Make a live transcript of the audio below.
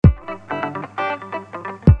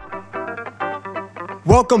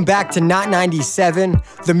Welcome back to Not 97,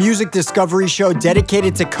 the music discovery show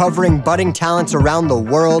dedicated to covering budding talents around the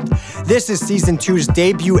world. This is Season 2's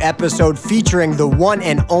debut episode featuring the one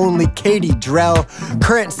and only Katie Drell,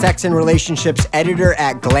 current sex and relationships editor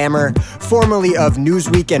at Glamour, formerly of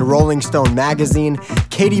Newsweek and Rolling Stone magazine.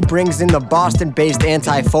 Katie brings in the Boston-based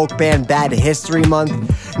anti-folk band Bad History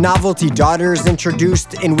Month. Novelty Daughter is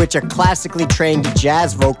introduced, in which a classically trained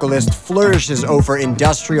jazz vocalist flourishes over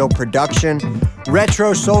industrial production.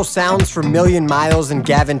 Retro soul sounds from Million Miles and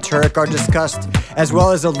Gavin Turek are discussed, as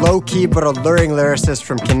well as a low-key but alluring lyricist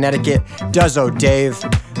from Connecticut, Duzzo Dave.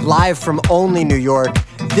 Live from only New York,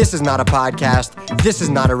 this is not a podcast, this is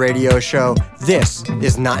not a radio show, this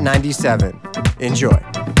is Not 97. Enjoy.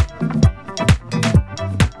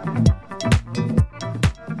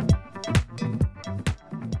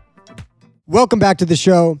 Welcome back to the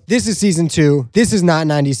show. This is Season 2. This is Not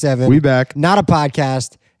 97. We back. Not a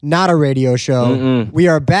podcast. Not a radio show. We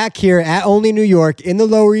are back here at Only New York in the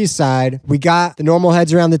Lower East Side. We got the normal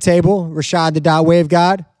heads around the table. Rashad the Dot Wave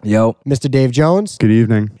God. Yo. Mr. Dave Jones. Good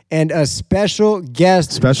evening. And a special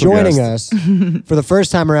guest joining us for the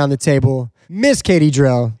first time around the table, Miss Katie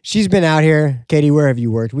Drell. She's been out here. Katie, where have you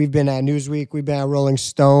worked? We've been at Newsweek. We've been at Rolling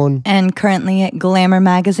Stone. And currently at Glamour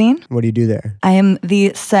magazine. What do you do there? I am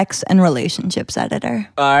the sex and relationships editor.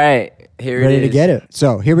 All right. Here it is. Ready to get it.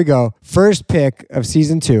 So here we go. First pick of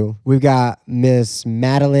Season 2. We've got Miss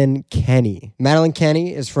Madeline Kenny. Madeline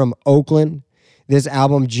Kenny is from Oakland. This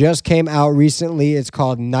album just came out recently. It's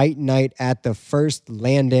called Night Night at the First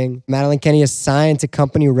Landing. Madeline Kenny is signed to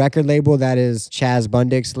company record label that is Chaz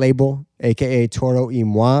Bundick's label, a.k.a. Toro y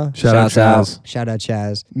Moi. Shout out Chaz. Shout out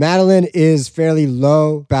Chaz. Madeline is fairly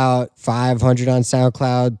low, about 500 on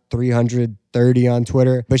SoundCloud, 330 on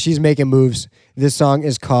Twitter, but she's making moves. This song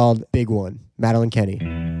is called Big One. Madeline Kenny.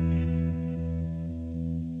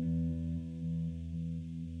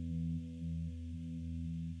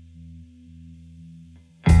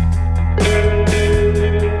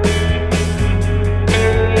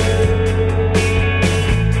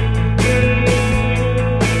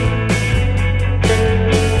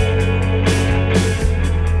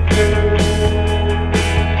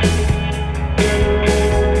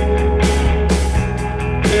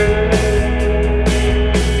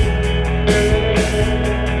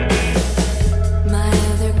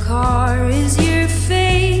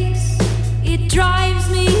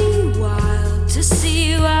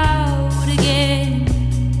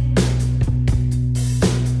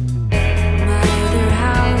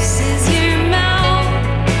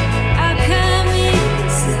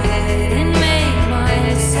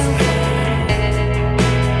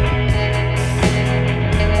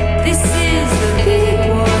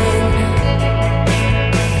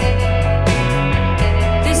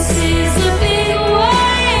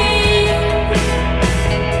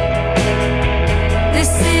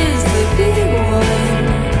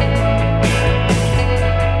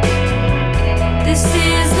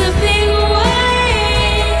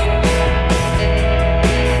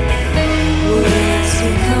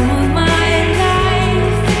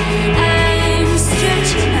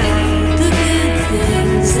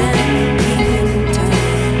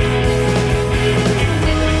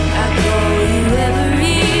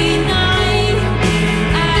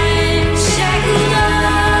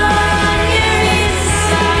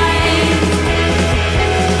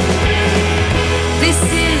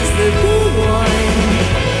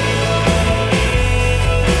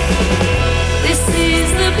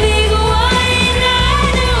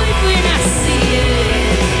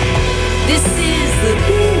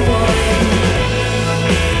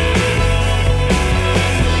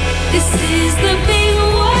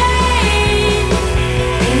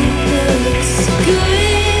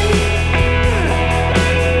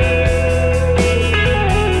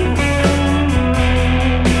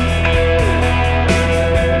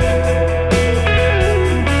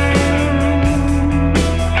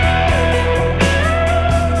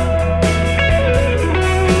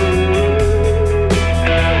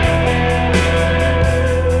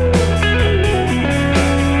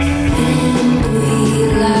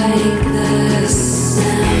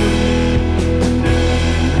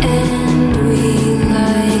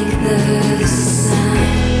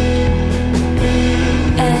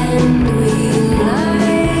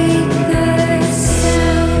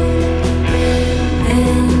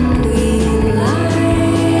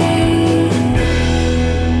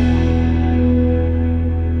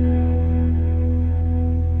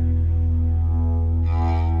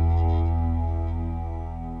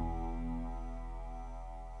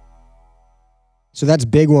 So that's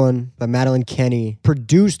Big One by Madeline Kenny,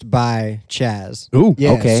 produced by Chaz. Ooh,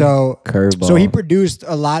 yeah. okay. Curveball. So he produced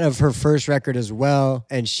a lot of her first record as well,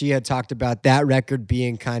 and she had talked about that record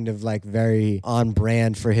being kind of like very on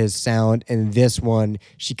brand for his sound. And this one,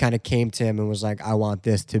 she kind of came to him and was like, I want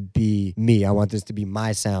this to be me. I want this to be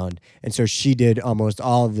my sound. And so she did almost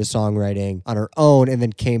all of the songwriting on her own and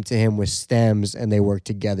then came to him with stems, and they worked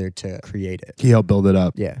together to create it. He helped build it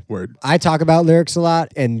up. Yeah. Word. I talk about lyrics a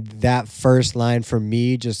lot, and that first line for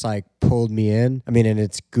me just like pulled me in. I mean, and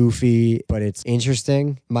it's goofy, but it's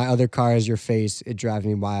interesting. My other car is your face. It drives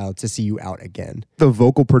me wild to see you out again. The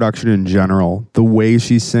vocal production in general, the way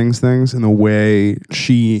she sings things and the way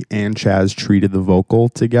she and Chaz treated the vocal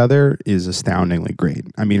together is astoundingly great.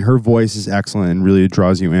 I mean, her voice is excellent and really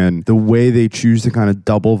draws you in. The way they choose to kind of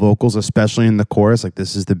double vocals, especially in the chorus, like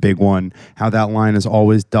this is the big one, how that line is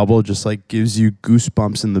always double, just like gives you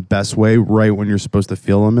goosebumps in the best way right when you're supposed to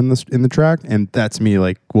feel them in the track. And that's me,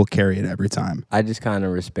 like, will carry it every time. I just kind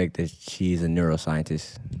of respect that she's a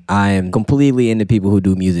neuroscientist. I am completely into people who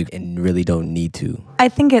do music and really don't need to. I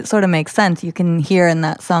think it sort of makes sense. You can hear in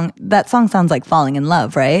that song sounds like falling in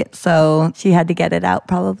love, right? So she had to get it out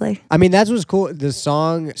probably. I mean, that's what's cool. The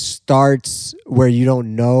song starts where you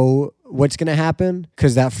don't know what's going to happen,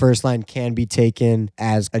 because that first line can be taken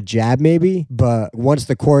as a jab maybe, but once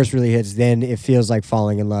the chorus really hits, then it feels like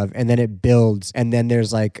falling in love, and then it builds, and then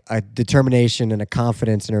there's like a determination and a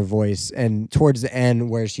confidence in her voice, and towards the end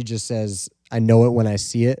where she just says, I know it when I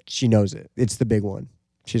see it, she knows it. It's the big one.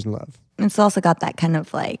 She's in love. It's also got that kind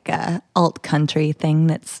of like alt country thing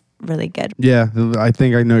that's really good. Yeah, I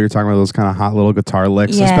think I know you're talking about those kind of hot little guitar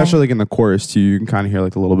licks, Yeah. especially like in the chorus too. You can kind of hear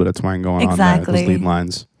like a little bit of twang going on there, Exactly. those lead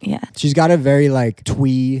lines. Yeah. She's got a very like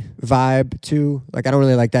twee vibe too. Like, I don't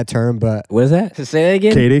really like that term, but What is that? Say that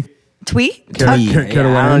again. Katie? Tweet? Care to Yeah, I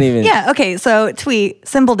learn? don't even. Yeah, okay, so tweet,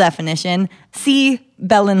 simple definition, see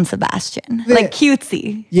Belle and Sebastian. Like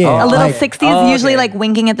cutesy. Yeah, A little like- 60s, usually like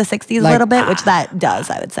winking at the 60s a Like, little bit, which that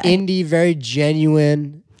does, I would say. indie, very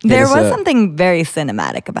genuine. There us was up. something very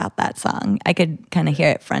cinematic about that song. I could kind of hear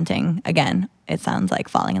it fronting. Again, it sounds like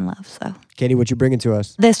falling in love, so. Katie, what you bringing to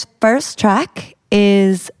us? This first track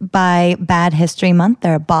is by Bad History Month.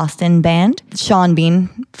 They're a Boston band. Sean Bean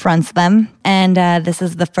fronts them. And this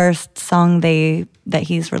is the first song that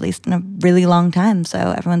he's released in a really long time. So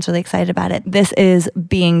everyone's really excited about it. This is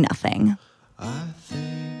Being Nothing. I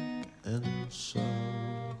think, and so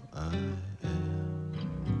I am,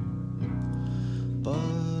 but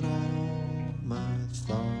all my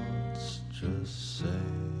thoughts just say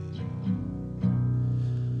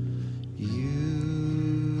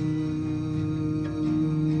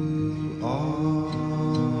you are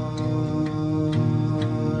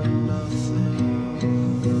nothing,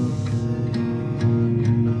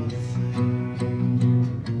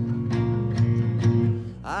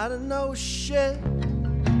 nothing. I don't know shit,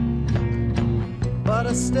 but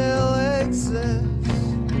I still exist.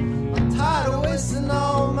 I'm tired of wasting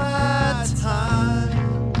all my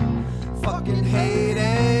time fucking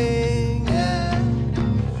hating, yeah.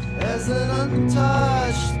 As an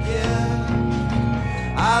untouched gift,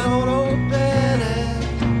 I don't open it.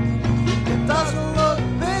 It doesn't look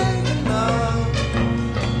big enough,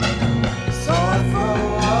 so I throw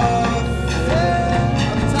off. Yeah.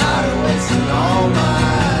 I'm tired of wasting all my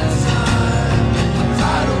time. I'm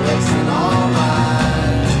tired of wasting all my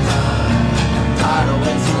time. I'm tired of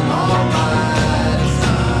wasting all my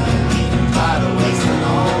time. I'm tired of wasting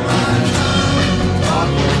all my time.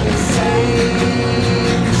 Talking the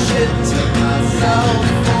same shit to myself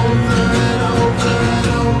over and over and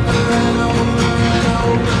over and over and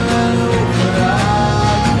over and over again.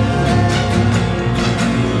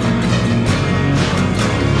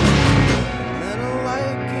 Then a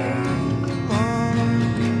light came on,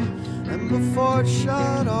 and before it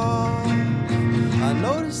shut off, I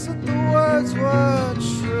noticed that the words were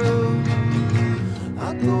true,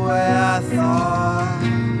 not the way I thought.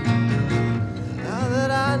 Now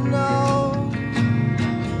that I know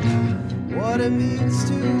what it means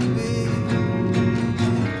to be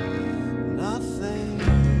nothing,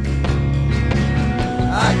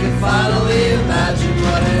 I can finally imagine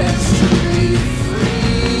what it is to be free.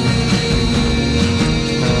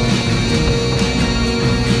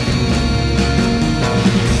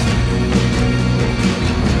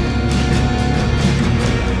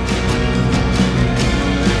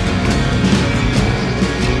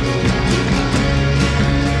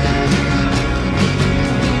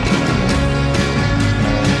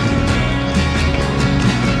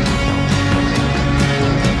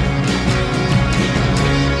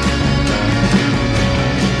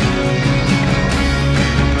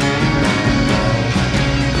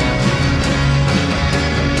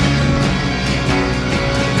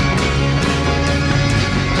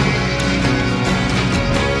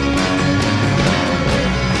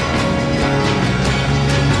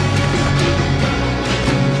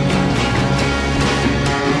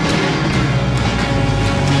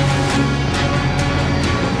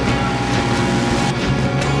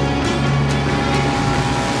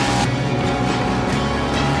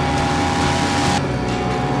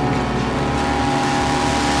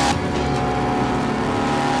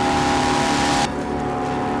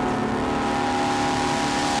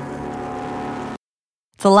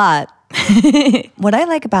 It's a lot. What I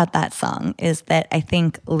like about that song is that I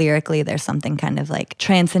think lyrically there's something kind of like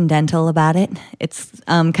transcendental about it. It's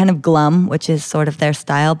kind of glum, which is sort of their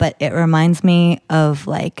style, but it reminds me of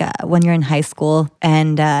like when you're in high school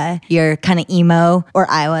and you're kind of emo,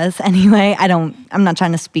 or I was anyway. I'm not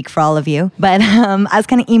trying to speak for all of you, but I was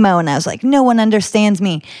kind of emo and I was like, no one understands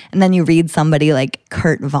me. And then you read somebody like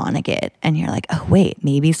Kurt Vonnegut and you're like, oh wait,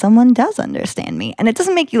 maybe someone does understand me. And it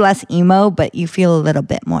doesn't make you less emo, but you feel a little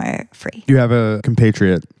bit more free. You have a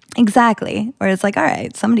compatriot. Exactly. Where it's like, all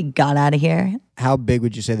right, somebody got out of here. How big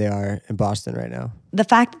would you say they are in Boston right now? The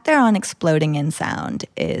fact that they're on Exploding in Sound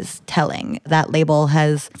is telling. That label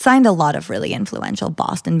has signed a lot of really influential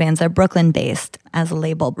Boston bands. They're Brooklyn-based as a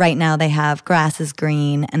label. Right now they have Grass is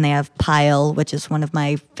Green and they have Pile, which is one of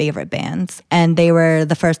my favorite bands. And they were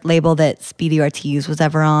the first label that Speedy Ortiz was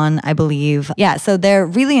ever on, I believe. Yeah, so they're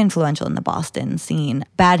really influential in the Boston scene.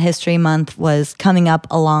 Bad History Month was coming up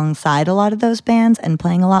alongside a lot of those bands and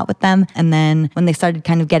playing a lot with them. And then when they started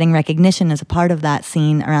kind of getting recognition as a part of that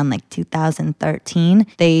scene around like 2013,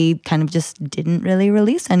 they kind of just didn't really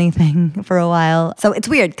release anything for a while. So it's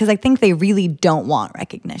weird because I think they really don't want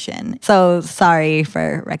recognition. So sorry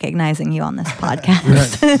for recognizing you on this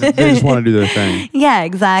podcast. They just want to do their thing. Yeah,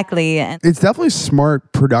 exactly. It's definitely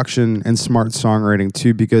smart production and smart songwriting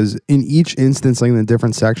too, because in each instance, like in the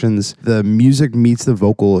different sections, the music meets the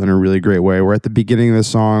vocal in a really great way. Where at the beginning of the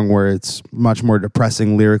song, where it's much more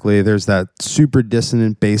depressing lyrically, there's that super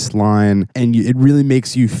dissonant bass line, and it really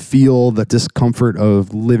makes you feel the discomfort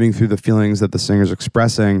of living through the feelings that the singer's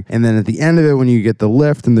expressing. And then at the end of it, when you get the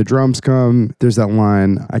lift and the drums come, there's that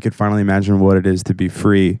line, I could finally imagine what it is to be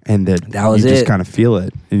free. And that was you just it. kind of feel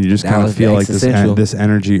it. And you just That kind of was feel the like existential. this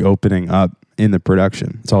energy opening up in the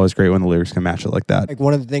production. It's always great when the lyrics can match it like that. Like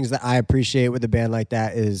one of the things that I appreciate with a band like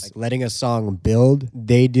that is like letting a song build.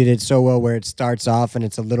 They did it so well where it starts off and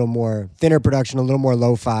it's a little more thinner production, a little more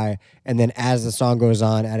lo-fi, and then as the song goes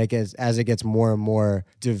on, as it gets more and more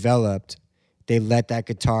developed, they let that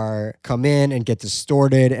guitar come in and get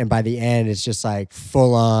distorted, and by the end, it's just like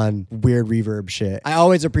full-on weird reverb shit. I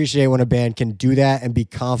always appreciate when a band can do that and be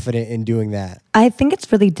confident in doing that. I think it's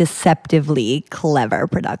really deceptively clever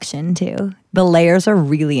production too. The layers are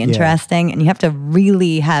really interesting, and you have to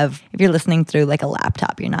really have, if you're listening through like a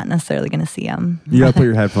laptop, you're not necessarily going to see them. You gotta put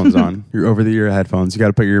your headphones on. Your over-the-ear headphones. You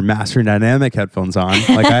gotta put your Master Dynamic headphones on,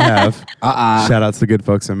 like I have. Shout out to the good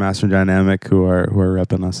folks at Master Dynamic who are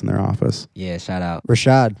repping us in their office. Yeah, shout out.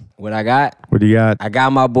 Rashad. What I got? What do you got? I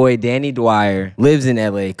got my boy Danny Dwyer. Lives in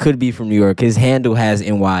LA. Could be from New York. His handle has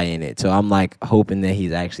NY in it. So I'm like hoping that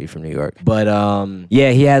he's actually from New York. But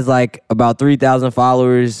yeah, he has like about 3,000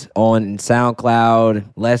 followers on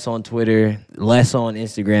SoundCloud, less on Twitter, less on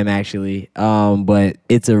Instagram actually. But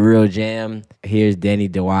it's a real jam. Here's Danny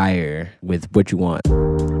Dwyer with What You Want. I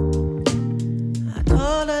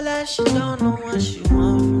told her that she don't know what she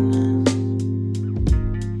want from them.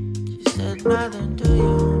 She said nothing to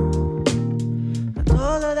you. I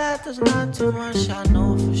told her that there's not too much I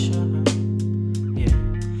know for sure. Yeah,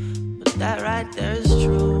 but that right there is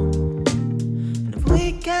true. And if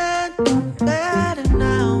we can't do better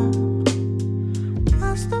now,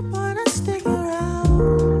 what's the point of sticking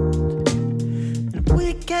around? And if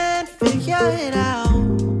we can't figure it out,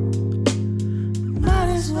 might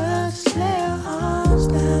as well just lay our arms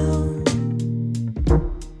down.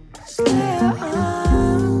 Just lay our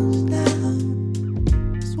arms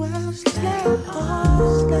down. As well just lay our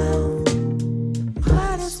arms down.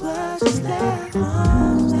 Might as well just lay our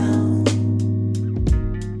arms down.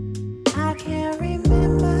 I can't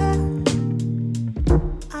remember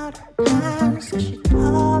all the times that she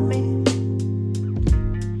told me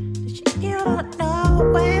that you don't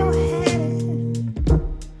know where we're headed.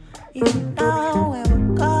 You know where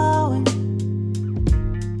we're going.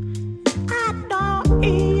 I don't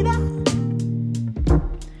either.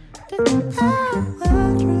 Didn't tell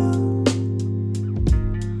we're true.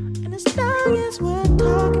 And as long as we're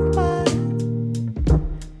talking about it,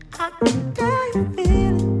 I can tell you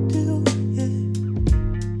feel it too, yeah.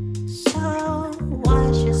 So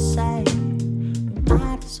what you say? We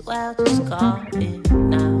might as well just go in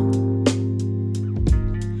now.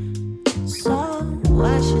 So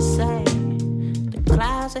what you say? The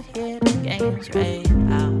clouds are here, the game's right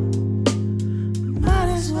out. Might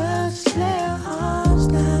as well just lay our arms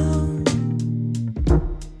down.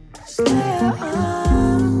 Just lay our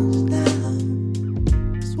arms down.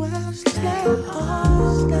 As well just lay our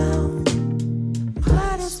arms down.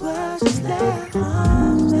 Might as well just lay our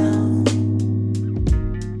arms down.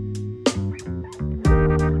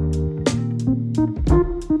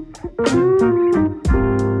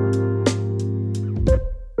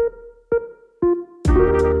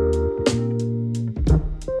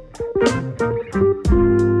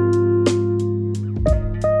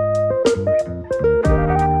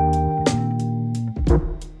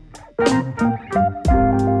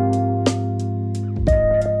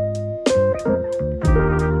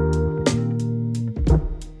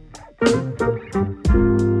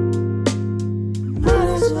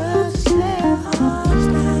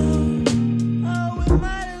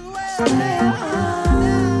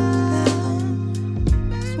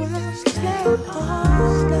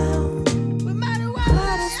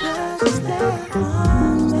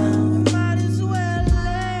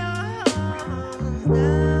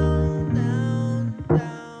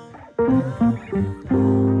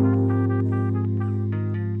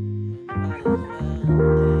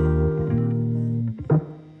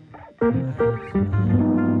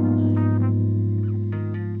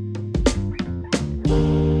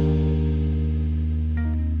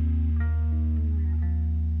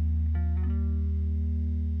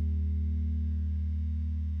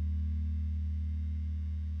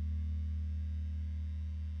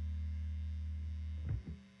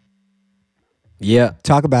 Yeah,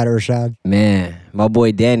 Talk about it, Rashad. man, my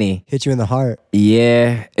boy Danny. Hit you in the heart.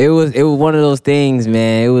 Yeah, it was one of those things,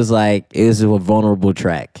 man. It was a vulnerable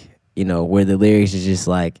track, you know, where the lyrics is just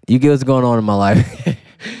like, you get what's going on in my life.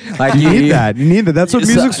 Like You need that. You need that. That's what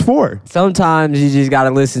So- music's for. Sometimes you just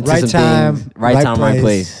gotta listen to Right some time, things. Right right time, right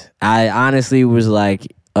place. place. I honestly was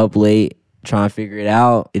like up late trying to figure it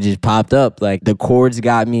out. It just popped up. Like the chords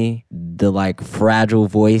got me. The like fragile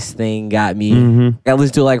voice thing got me. I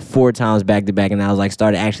listened to it like 4 times back to back, and I was like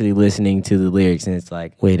started actually listening to the lyrics, and it's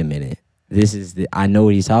like, wait a minute. I know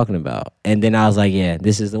what he's talking about. And then I was like, yeah,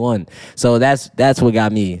 this is the one. So that's what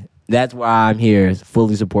got me. That's why I'm here,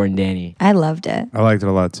 fully supporting Danny. I loved it. I liked it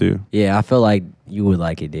a lot too. Yeah, I feel like you would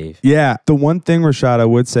like it, Dave. Yeah. The one thing, Rashad, I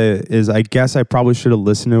would say is I guess I probably should have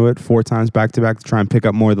listened to it 4 times back to back to try and pick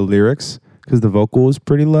up more of the lyrics, because the vocal was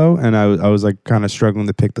pretty low and I was like kind of struggling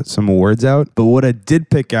to pick some words out. But what I did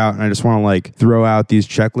pick out, and I just want to like throw out these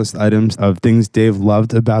checklist items of things Dave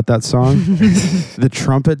loved about that song. The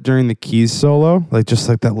trumpet during the keys solo, like just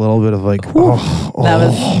like that little bit of like, That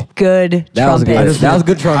was good. That was trumpet. good. That was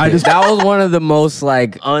good trumpet. That was one of the most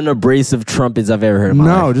like unabrasive trumpets I've ever heard in my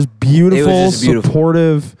No, life. just beautiful, It was just beautiful.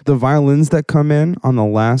 supportive. The violins that come in on the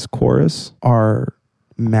last chorus are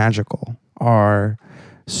magical, are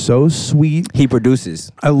so sweet. He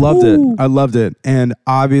produces. I loved it. I loved it. And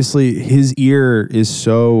obviously his ear is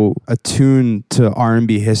so attuned to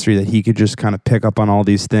R&B history that he could just kind of pick up on all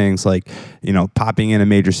these things, like, you know, popping in a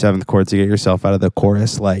major 7th chord to get yourself out of the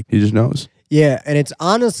chorus. Like, he just knows. Yeah, and it's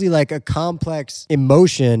honestly like a complex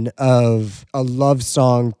emotion of a love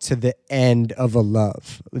song to the end of a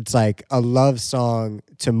love. It's like a love song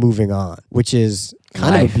to moving on, which is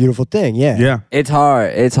kind of Life. a beautiful thing. Yeah. Yeah. It's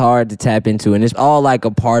hard. It's hard to tap into, and it's all like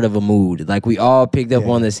a part of a mood. Like we all picked up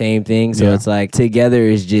Yeah. on the same thing, so Yeah. it's like together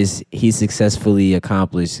is just he successfully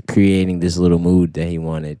accomplished creating this little mood that he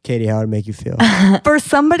wanted. Katie, how would it make you feel? For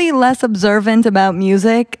somebody less observant about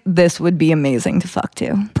music, this would be amazing to fuck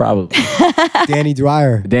to. Probably Danny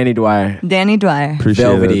Dwyer. Danny Dwyer, Danny Dwyer. Appreciate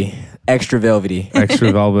velvety, it. extra velvety.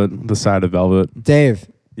 Extra velvet, the side of velvet. Dave,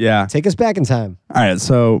 Yeah. take us back in time. All right,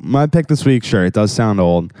 so my pick this week, sure, it does sound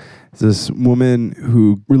old. It's this woman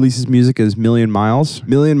who releases music as Million Miles.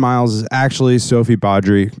 Million Miles is actually Sophie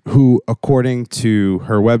Baudry, who, according to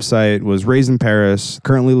her website, was raised in Paris,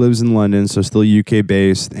 currently lives in London, so still UK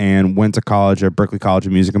based, and went to college at Berklee College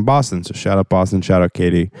of Music in Boston. So shout out Boston, shout out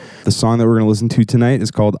Katie. The song that we're going to listen to tonight is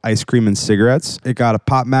called Ice Cream and Cigarettes. It got a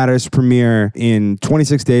Pop Matters premiere in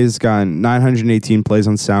 26 days. It's gotten 918 plays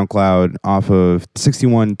on SoundCloud off of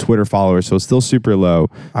 61 Twitter followers, so it's still super low.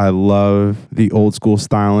 I love the old school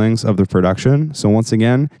stylings of the production. So once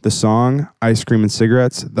again, the song Ice Cream and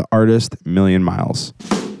Cigarettes, the artist Million Miles.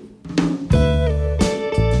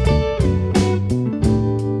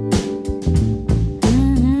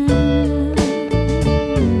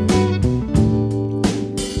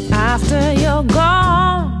 After you're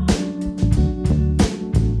gone,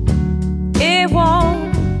 it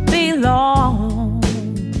won't be long.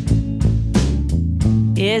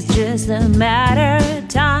 It's just a matter of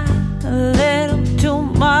time, a little too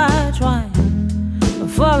much wine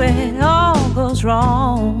before it all goes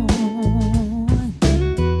wrong.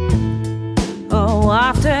 Oh,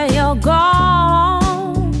 after you're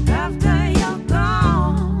gone,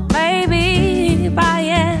 maybe by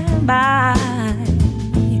and by,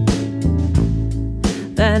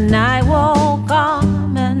 the night won't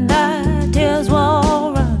come and the tears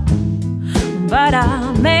won't run, but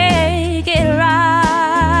I'll make it right.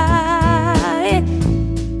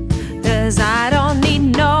 'Cause I don't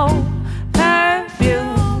need no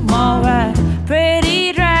perfume or a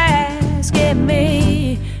pretty dress. Give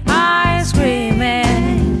me ice cream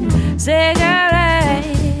and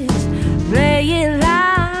cigarettes. Play it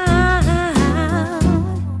loud.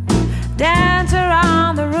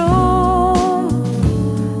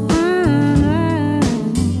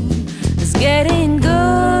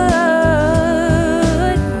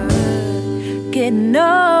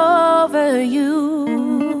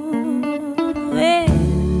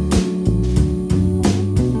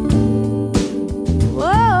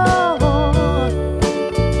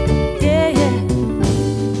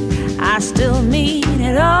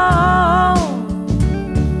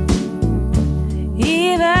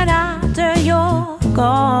 even after you're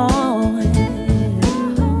gone.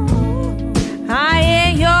 I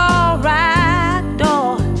ain't your right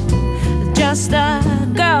door, just a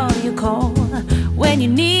girl you call when you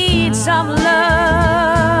need some love.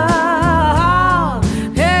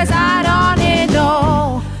 'Cause I don't need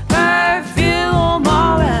no perfume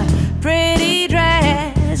or a pretty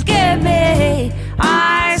dress. Give me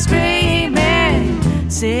ice cream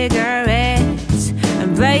and cigarettes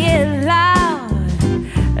and play it loud,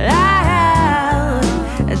 loud.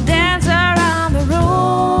 Dance around the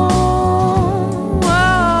room.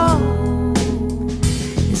 Whoa.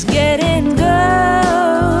 It's getting good,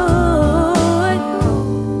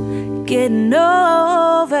 getting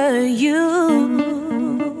over you.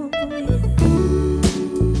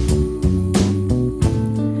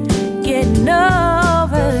 Getting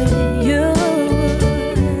over you.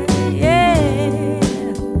 Yeah.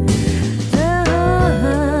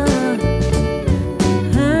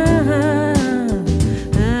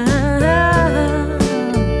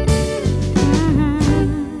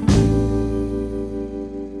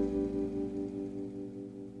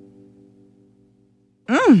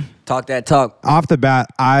 Talk that talk. Off the bat,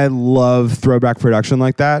 I love throwback production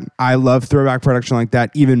like that. I love throwback production like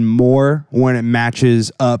that even more when it matches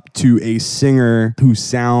up to a singer who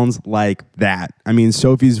sounds like that. I mean,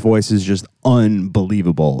 Sophie's voice is just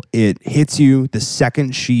unbelievable. It hits you the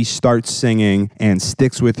second she starts singing and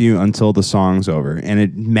sticks with you until the song's over. And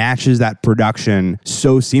it matches that production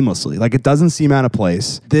so seamlessly. Like, it doesn't seem out of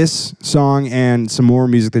place. This song and some more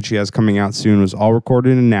music that she has coming out soon was all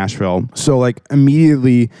recorded in Nashville. So, like,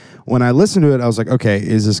 immediately when I listened to it, I was like, okay,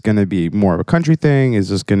 is this going to be more of a country thing? Is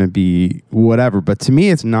this going to be whatever? But to me,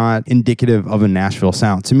 it's not indicative of a Nashville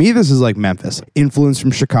sound. To me, this is like Memphis. Influence from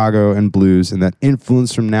Chicago and blues, and that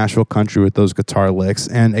influence from Nashville country with those guitar licks.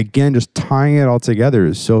 And again, just tying it all together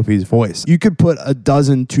is Sophie's voice. You could put 2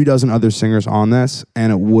 other singers on this,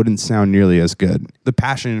 and it wouldn't sound nearly as good. The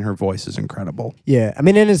passion in her voice is incredible. Yeah, I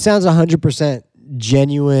mean, and it sounds 100%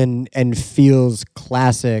 genuine and feels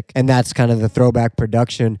classic, and that's kind of the throwback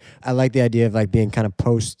production. I like the idea of like being kind of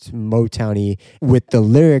post Motown-y with the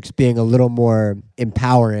lyrics being a little more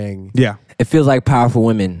empowering. Yeah. It feels like powerful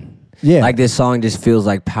women. Yeah. Like, this song just feels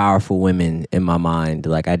like powerful women in my mind.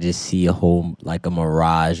 Like, I just see a whole, like, a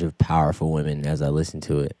mirage of powerful women as I listen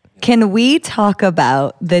to it. Can we talk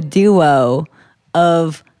about the duo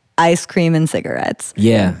of ice cream and cigarettes?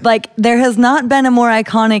 Yeah. Like, there has not been a more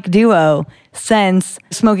iconic duo since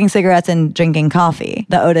Smoking Cigarettes and Drinking Coffee,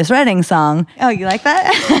 the Otis Redding song. Oh, you like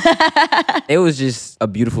that? It was just a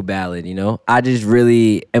beautiful ballad, you know? I just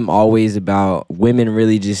really am always about women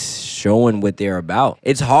really just showing what they're about.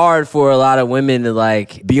 It's hard for a lot of women to,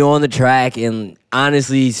 like, be on the track and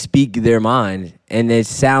honestly speak their mind. And it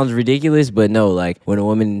sounds ridiculous, but no, like, when a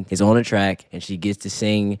woman is on a track and she gets to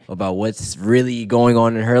sing about what's really going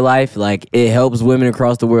on in her life, like, it helps women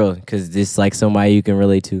across the world because it's like somebody you can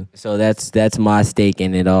relate to. So that's my stake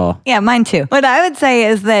in it all. Yeah, mine too. What I would say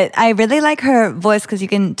is that I really like her voice because you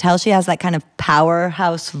can tell she has that kind of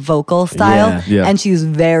powerhouse vocal style. Yeah. And she's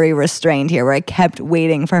very restrained here, where I kept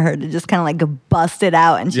waiting for her to just kind of like bust it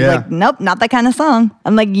out. And she's like, nope, not that kind of song.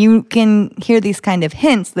 I'm like, you can hear these kind of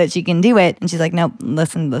hints that she can do it. And she's like, nope,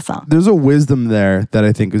 listen to the song. There's a wisdom there that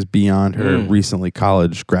I think is beyond her recently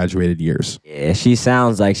college graduated years. Yeah, she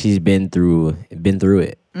sounds like she's been through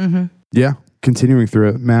it. Mm-hmm. Yeah. Continuing through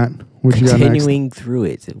it. Matt, what you got next? Continuing through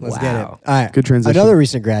it. Let's Wow. get it. All right. Good transition. Another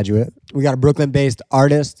recent graduate. We got a Brooklyn-based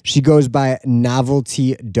artist. She goes by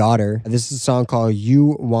Novelty Daughter. This is a song called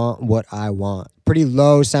You Want What I Want. Pretty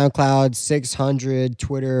low, SoundCloud 600,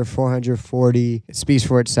 Twitter 440. It speaks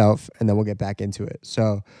for itself, and then we'll get back into it.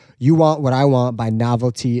 So, You Want What I Want by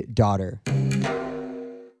Novelty Daughter.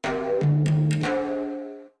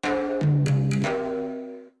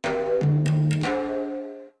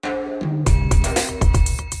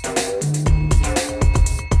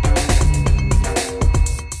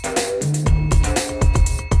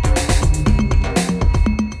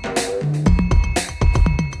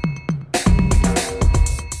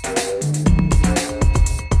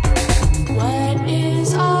 What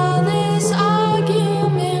is all this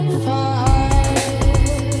argument for?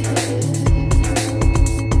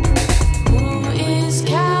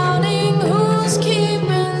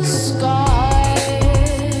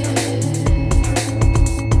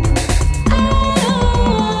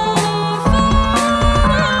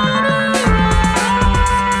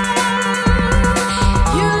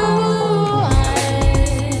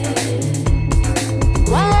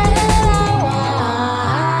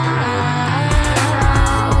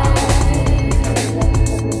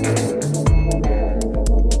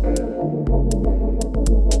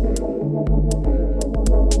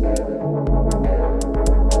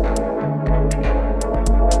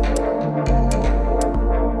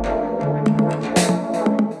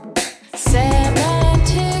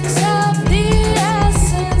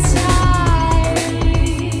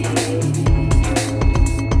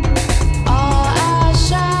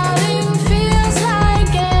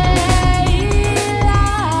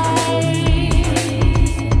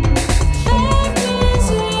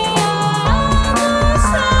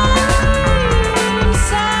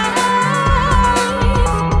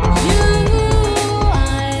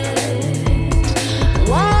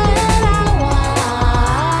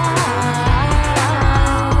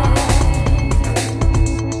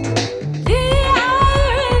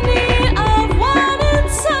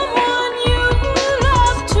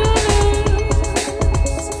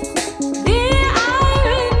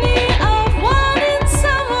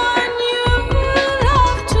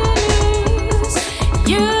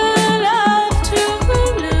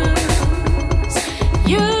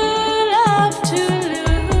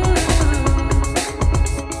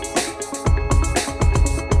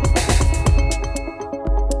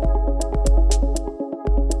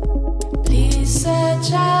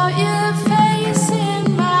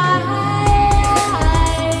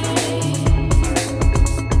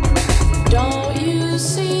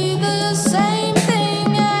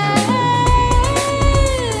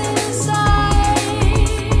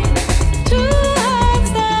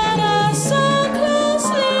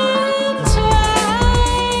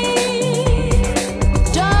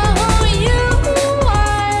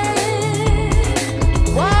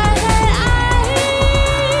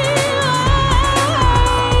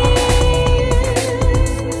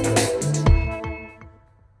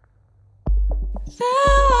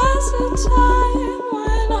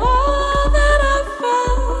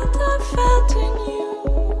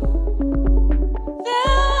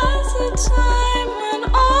 time when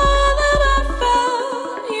all that I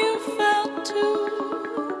felt, you felt too.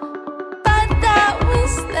 But that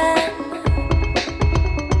was then,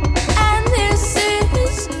 and this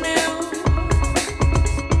is new.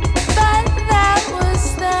 But that was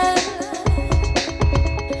then.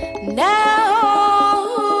 Now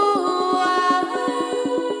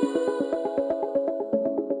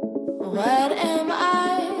what am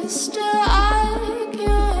I still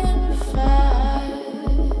arguing for?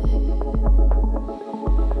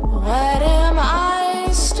 What am I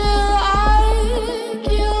still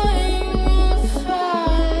arguing for?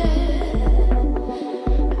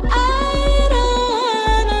 I don't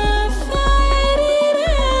wanna fight it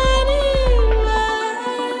anymore.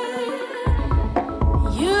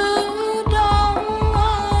 You don't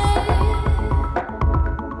want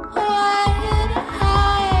what I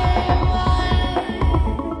want.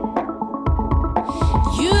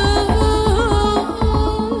 You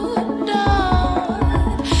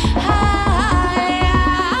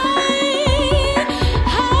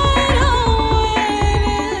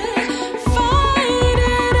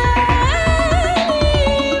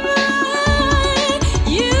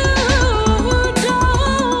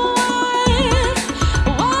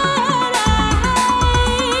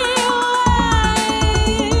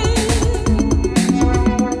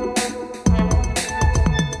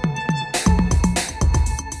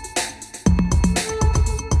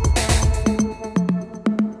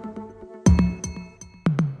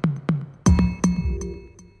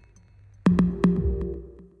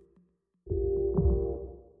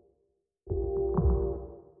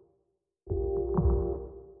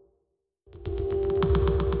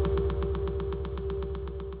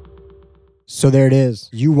So there it is.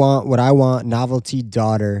 You Want What I Want, Novelty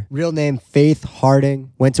Daughter. Real name Faith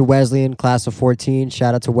Harding. Went to Wesleyan, class of 14.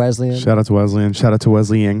 Shout out to Wesleyan. Shout out to Wesleyan. Shout out to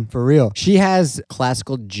Wesley Ying. For real. She has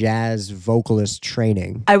classical jazz vocalist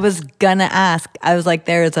training. I was gonna ask. I was like,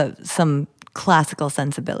 there is some classical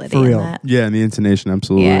sensibility For in real. that. Yeah, and the intonation,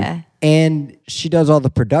 absolutely. Yeah. And she does all the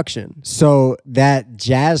production. So that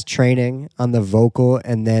jazz training on the vocal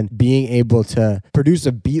and then being able to produce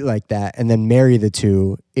a beat like that and then marry the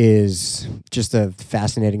two is just a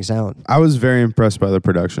fascinating sound. I was very impressed by the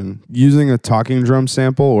production. Using a talking drum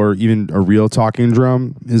sample or even a real talking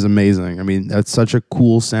drum is amazing. I mean, that's such a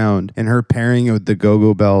cool sound. And her pairing it with the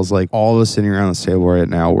Go-Go Bells, like all of us sitting around this table right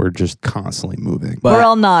now, we're just constantly moving. But- We're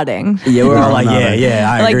all nodding. Yeah, we're all like, not yeah,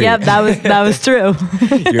 I Like, agree. yep, that was true.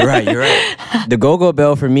 You're right. The Go-Go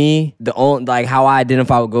Bell for me, the only like how I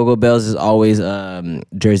identify with Go-Go Bells is always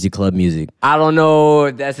Jersey club music. I don't know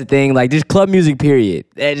if that's the thing. Like just club music, period.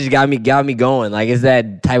 That just got me going. Like it's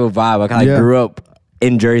that type of vibe. I kind of grew up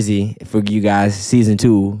in Jersey. For you guys, season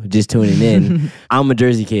 2, just tuning in. I'm a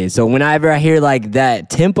Jersey kid, so whenever I hear like that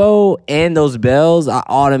tempo and those bells, I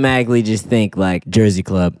automatically just think like Jersey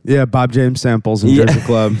club. Yeah, Bob James samples in Yeah. Jersey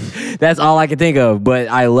Club. That's all I could think of, but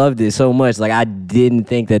I loved it so much. Like I didn't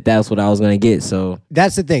think that that's what I was gonna get. So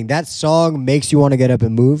That's the thing. That song makes you want to get up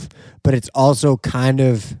and move, but it's also kind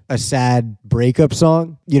of a sad breakup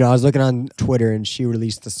song. You know, I was looking on Twitter and she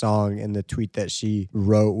released the song, and the tweet that she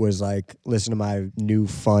wrote was like, listen to my new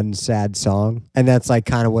fun sad song. And that's like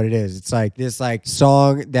kind of what it is. It's like this like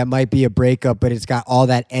song that might be a breakup, but it's got all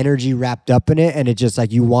that energy wrapped up in it, and it just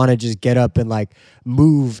like you want to just get up and like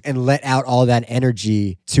move and let out all that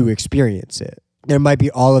energy to experience it. There might be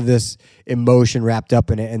all of this emotion wrapped up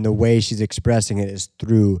in it, and the way she's expressing it is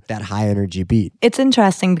through that high energy beat. It's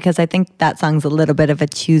interesting because I think that song's a little bit of a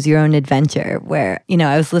choose your own adventure where, you know,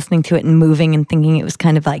 I was listening to it and moving and thinking it was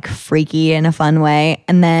kind of like freaky in a fun way.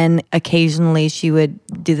 And then occasionally she would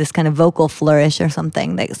do this kind of vocal flourish or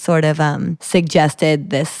something that sort of suggested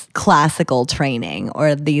this classical training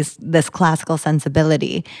or this classical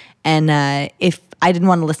sensibility. And if I didn't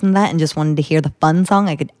want to listen to that and just wanted to hear the fun song,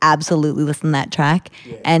 I could absolutely listen to that track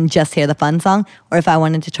and just hear the fun song. Or if I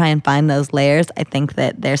wanted to try and find those layers, I think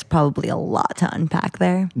that there's probably a lot to unpack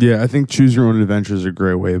there. Yeah, I think Choose Your Own Adventure is a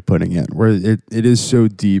great way of putting it, where it is so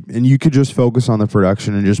deep and you could just focus on the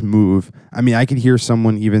production and just move. I mean, I could hear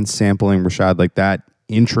someone even sampling Rashad like that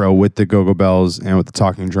intro with the Go-Go Bells and with the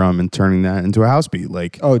talking drum and turning that into a house beat.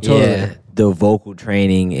 Like, Oh, totally. yeah, the vocal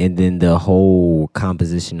training and then the whole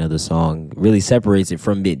composition of the song really separates it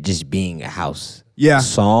from it just being a house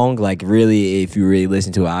song. Like really, if you really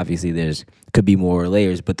listen to it, obviously there's could be more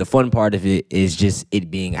layers, but the fun part of it is just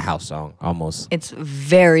it being a house song almost. It's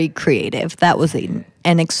very creative. That was a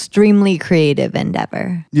an extremely creative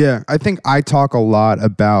endeavor. Yeah, I think I talk a lot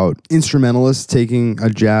about instrumentalists taking a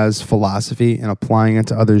jazz philosophy and applying it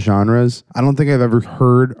to other genres. I don't think I've ever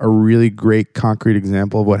heard a really great concrete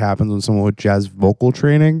example of what happens when someone with jazz vocal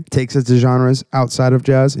training takes it to genres outside of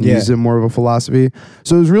jazz and uses it more of a philosophy.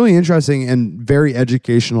 So it was really interesting and very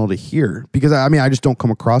educational to hear, because I mean, I just don't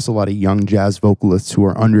come across a lot of young jazz vocalists who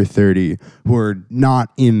are under 30 who are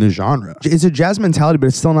not in the genre. It's a jazz mentality, but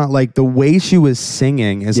it's still not like the way she was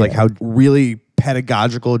singing is like how really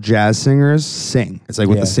pedagogical jazz singers sing. It's like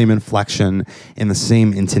with the same inflection and the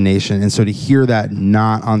same intonation. And so to hear that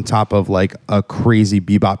not on top of like a crazy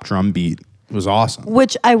bebop drum beat was awesome.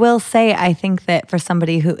 Which I will say, I think that for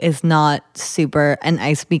somebody who is not super, and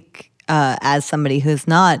I speak as somebody who's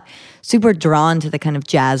not super drawn to the kind of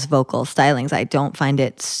jazz vocal stylings, I don't find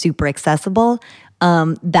it super accessible.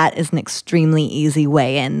 That is an extremely easy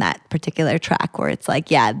way in, that particular track, where it's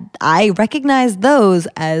like, yeah, I recognize those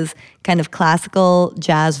as kind of classical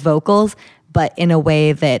jazz vocals, but in a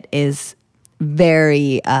way that is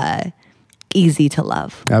very easy to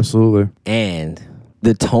love. Absolutely. And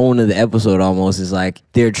the tone of the episode almost is like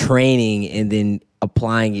they're training and then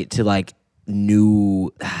applying it to like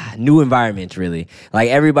new environments, really. Like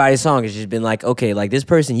everybody's song has just been like, okay, like this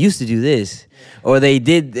person used to do this, or they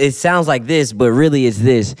did, it sounds like this, but really it's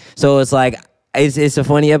this. So it's like, it's a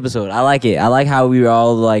funny episode. I like it. I like how we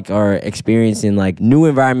all like are experiencing like new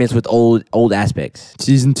environments with old aspects.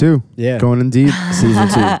 Season 2. Yeah. Going in deep. Season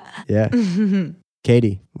 2. Yeah.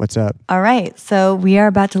 Katie, what's up? All right, so we are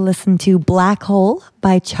about to listen to Black Hole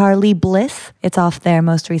by Charlie Bliss. It's off their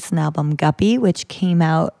most recent album, Guppy, which came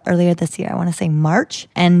out earlier this year. I want to say March.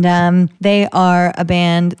 And they are a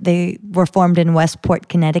band. They were formed in Westport,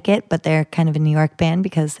 Connecticut, but they're kind of a New York band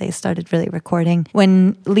because they started really recording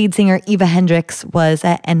when lead singer Eva Hendricks was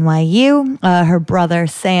at NYU. Her brother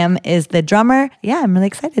Sam is the drummer. Yeah, I'm really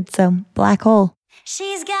excited. So Black Hole.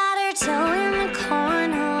 She's got her toe in the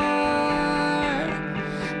cornhole,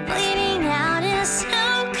 bleeding out in a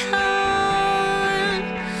snow cone.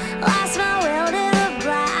 Lost my will to the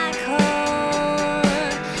black hole,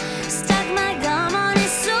 stuck my gum on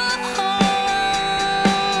his soul.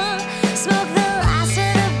 Smoke the last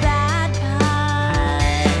of the bad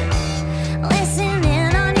pipe, listen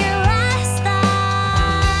in on your last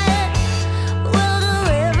thought. Will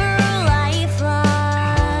deliver a life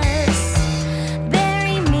lost,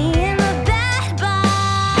 bury me in the bed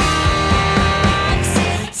box.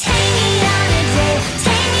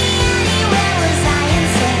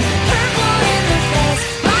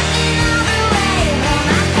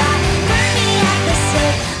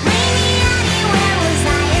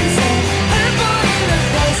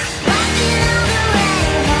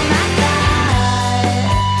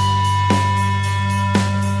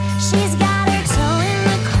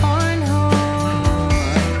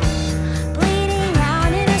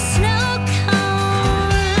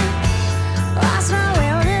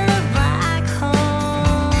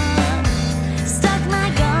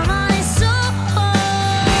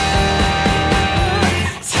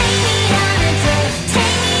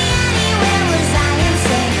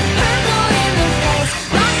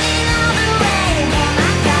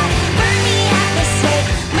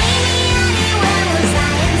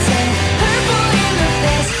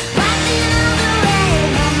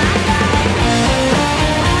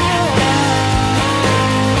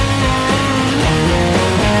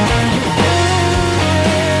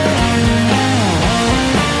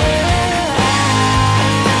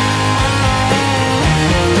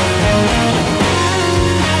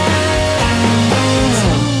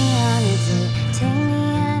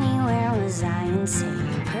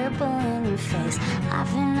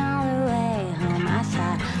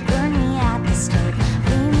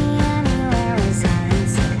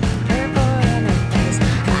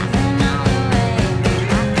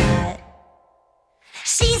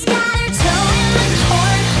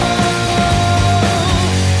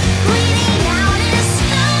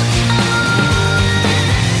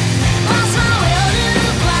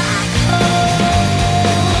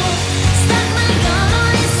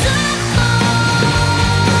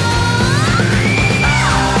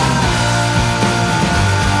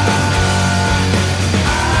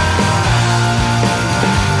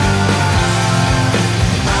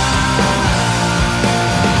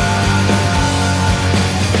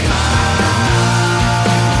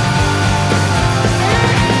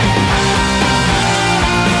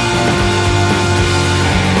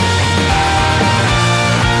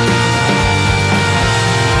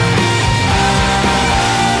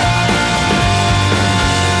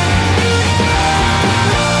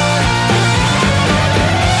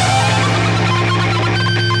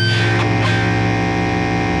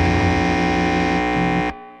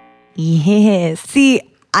 Yes. See,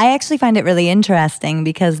 I actually find it really interesting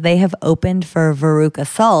because they have opened for Veruca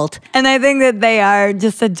Salt. And I think that they are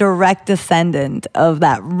just a direct descendant of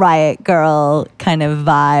that Riot Girl kind of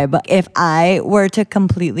vibe. If I were to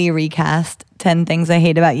completely recast 10 Things I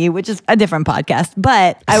Hate About You, which is a different podcast,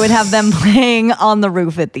 but I would have them playing on the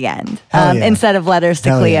roof at the end Hell yeah. instead of Letters to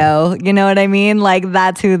Hell Cleo. You know what I mean? Like,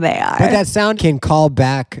 that's who they are. But that sound can call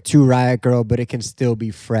back to Riot Girl, but it can still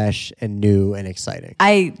be fresh and new and exciting.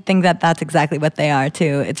 I think that that's exactly what they are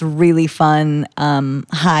too. It's really fun,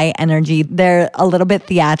 high energy. They're a little bit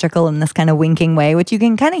theatrical in this kind of winking way, which you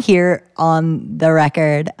can kind of hear on the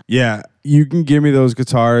record. Yeah, you can give me those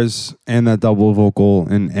guitars and that double vocal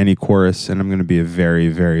in any chorus, and I'm going to be a very,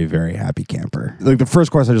 very, very happy camper. Like the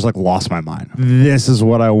first chorus, I just like lost my mind. This is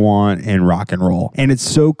what I want in rock and roll. And it's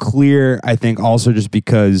so clear, I think, also just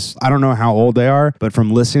because I don't know how old they are, but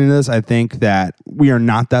from listening to this, I think that we are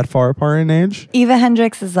not that far apart in age. Eva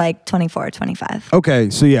Hendricks is like 24 or 25.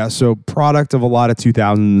 Okay, so product of a lot of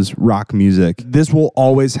 2000s rock music. This will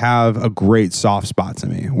always have a great soft spot to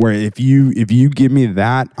me, where if you give me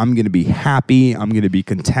that, I'm going to be happy, I'm going to be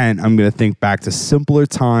content, I'm going to think back to simpler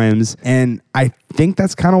times, and I think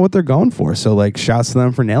that's kind of what they're going for. So like, shouts to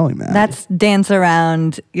them for nailing that. That's dance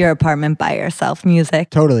around your apartment by yourself music.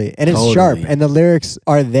 Totally. And it's Totally. sharp. And the lyrics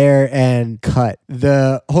are there and cut.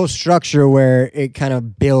 The whole structure where it kind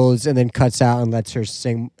of builds and then cuts out and lets her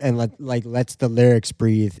sing and lets the lyrics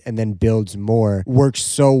breathe and then builds more works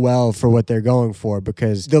so well for what they're going for,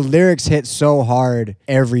 because the lyrics hit so hard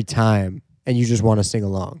every time and you just want to sing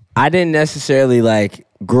along. I didn't necessarily like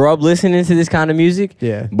grow up listening to this kind of music.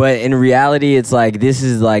 Yeah. But in reality, it's like this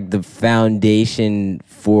is like the foundation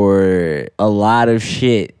for a lot of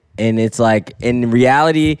shit. And it's like, in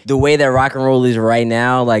reality, the way that rock and roll is right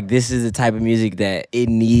now, like this is the type of music that it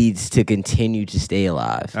needs to continue to stay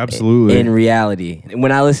alive. Absolutely. In reality.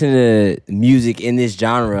 When I listen to music in this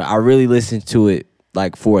genre, I really listen to it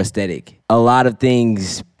like for aesthetic. A lot of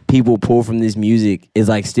things people pull from this music is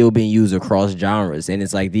like still being used across genres, and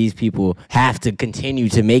it's like these people have to continue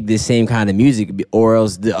to make this same kind of music, or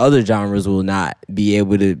else the other genres will not be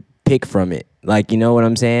able to pick from it. Like, you know what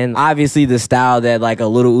I'm saying? Obviously, the style that like a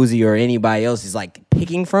Lil Uzi or anybody else is like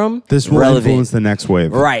picking from, this will influence the next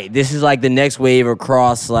wave. Right. This is like the next wave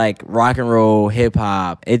across like rock and roll, hip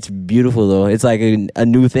hop. It's beautiful though. It's like a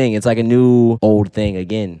new thing. It's like a new old thing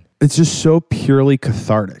again. It's just so purely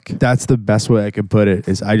cathartic. That's the best way I could put it,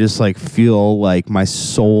 is I just like feel like my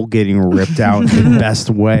soul getting ripped out in the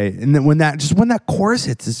best way. And then when that chorus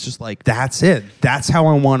hits, it's just like, that's it. That's how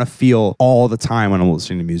I want to feel all the time when I'm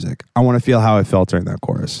listening to music. I want to feel how I felt during that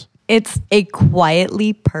chorus. It's a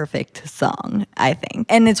quietly perfect song, I think.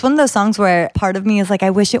 And it's one of those songs where part of me is like,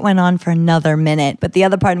 I wish it went on for another minute. But the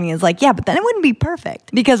other part of me is like, yeah, but then it wouldn't be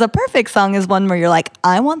perfect. Because a perfect song is one where you're like,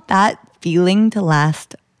 I want that feeling to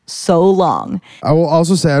last so long. I will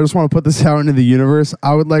also say, I just want to put this out into the universe.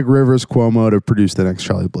 I would like Rivers Cuomo to produce the next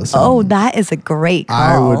Charlie Bliss album. Oh, that is a great call.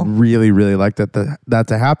 I would really, really like that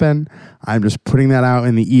to happen. I'm just putting that out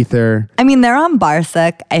in the ether. I mean, they're on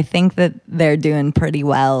Barsuck. I think that they're doing pretty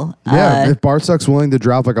well. Yeah, if Barsuck's willing to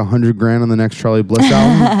drop like $100,000 on the next Charlie Bliss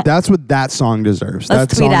album, that's what that song deserves.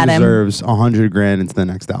 Let's that tweet song at him. deserves $100,000 into the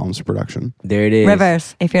next album's production. There it is.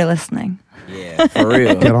 Rivers, if you're listening. Yeah, for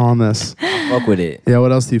real. Get on this. Fuck with it. Yeah,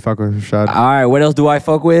 what else do you fuck with, Rashad? All right, what else do I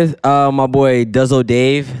fuck with? My boy Duzzo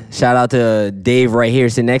Dave. Shout out to Dave right here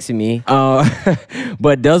sitting next to me.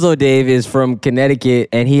 But Duzzo Dave is from Connecticut,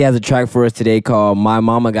 and he has a track for us today called My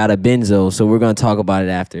Mama Got a Benzo, so we're going to talk about it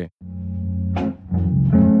after.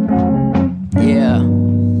 Yeah.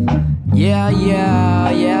 Yeah, yeah,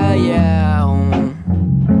 yeah, yeah.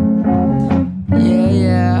 Yeah,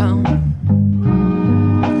 yeah.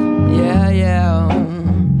 Yeah, yeah.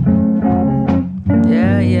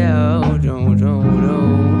 Yeah, yeah. Oh, do, do, do.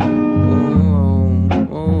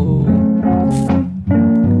 Oh, oh.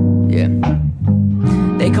 Yeah.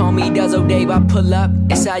 They call me Duzzo Dave. I pull up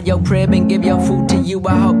inside your crib and give your food to you.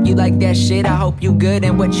 I hope you like that shit. I hope you good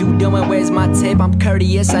and what you doing. Where's my tip? I'm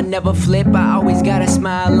courteous. I never flip. I always got a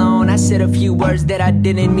smile on. I said a few words that I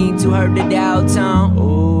didn't mean to hurt the dial tone.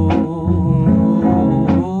 Ooh.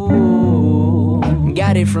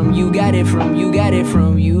 Got it from you, got it from you, got it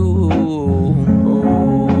from you.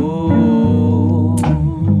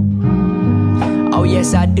 Oh yeah,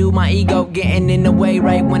 Yes, I do. My ego getting in the way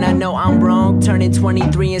right when I know I'm wrong. Turning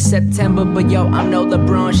 23 in September, but yo, I'm no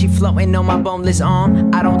LeBron. She floating on my boneless arm.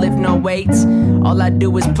 I don't lift no weights. All I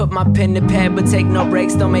do is put my pen to pad, but take no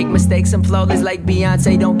breaks. Don't make mistakes. I'm flawless like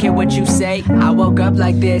Beyonce. Don't care what you say. I woke up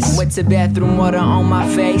like this. Went to bathroom water on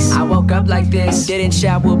my face. I woke up like this. Didn't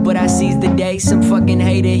shower, but I seized the day. Some fucking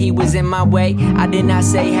hater, he was in my way. I did not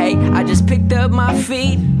say hey. I just picked up my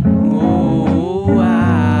feet. Ooh,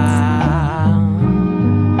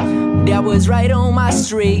 that was right on my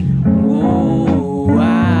street. Ooh,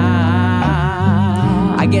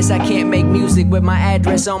 I guess I can't make music with my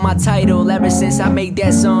address on my title. Ever since I made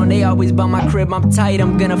that song, they always by my crib. I'm tight,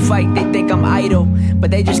 I'm gonna fight. They think I'm idle,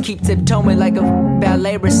 but they just keep tiptoeing like a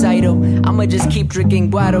ballet recital. I'ma just keep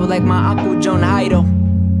drinking guado like my Uncle John Idol.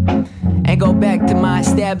 And go back to my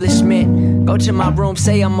establishment. Go to my room,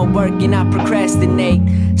 say I'ma work and I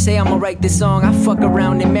procrastinate. Say I'ma write this song, I fuck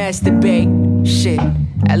around and masturbate. Shit,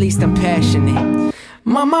 at least I'm passionate.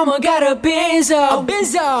 My mama got a Benzo.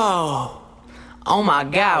 Oh my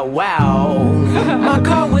god, wow. My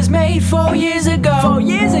car was made 4 years ago. 4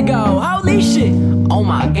 years ago, holy shit. Oh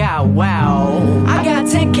my god, wow. I got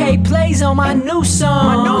 10K plays on my new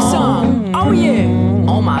song. Oh yeah.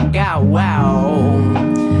 Oh my god, wow.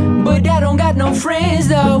 But I don't got no friends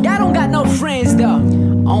though.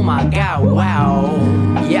 Oh my god, wow.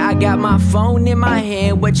 Yeah, I got my phone in my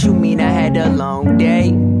hand. What you mean I had a long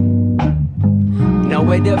day?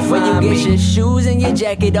 Nowhere to find when you get your shoes and your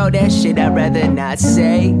jacket, all that shit I'd rather not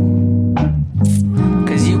say.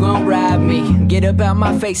 Cause you gon' rob me. Get up out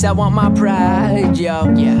my face, I want my pride,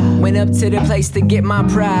 yo. Yeah. Went up to the place to get my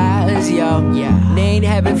prize, yo. Yeah. They ain't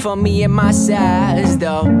have it for me in my size,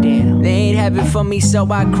 though. Damn. They ain't have it for me, so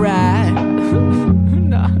I cried.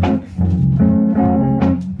 Nah.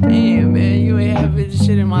 Damn, man, you ain't having this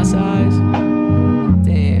shit in my size.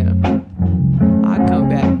 Damn. I'll come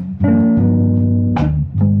back.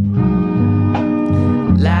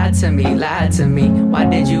 Lie to me, why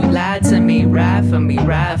did you lie to me? Ride for me,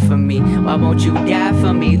 why won't you die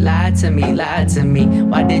for me? Lie to me,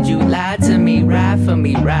 why did you lie to me? Ride for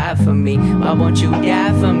me, why won't you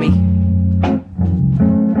die for me?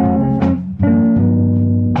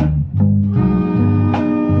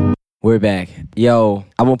 We're back. Yo,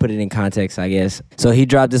 I won't put it in context, I guess. So he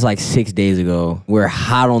dropped this like 6 days ago. We're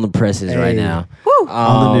hot on the presses right now.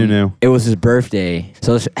 On the new. It was his birthday.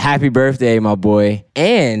 So happy birthday, my boy.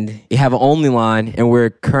 And you have an Only line, and we're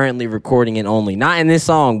currently recording it Only. Not in this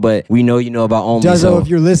song, but we know you know about Only. Duzzo, so if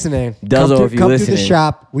you're listening. Duzzo, if you're come listening. to the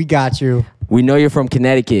shop. We got you. We know you're from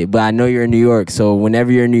Connecticut, but I know you're in New York. So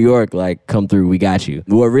whenever you're in New York, like, come through. We got you.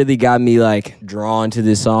 What really got me, like, drawn to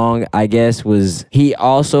this song, I guess, was he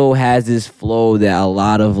also has this flow that a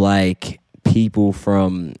lot of, like, people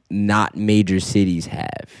from not major cities have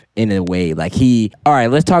in a way. Like, all right,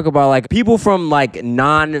 let's talk about, like, people from, like,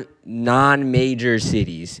 non-major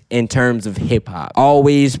cities in terms of hip hop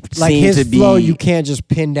always Like seem his to be flow, you can't just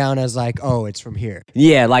pin down as like, oh, it's from here.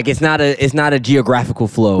 Yeah, like it's not a geographical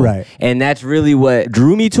flow, Right. And that's really what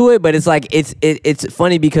drew me to it. But it's like it's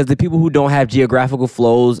funny because the people who don't have geographical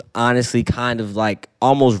flows, honestly, kind of like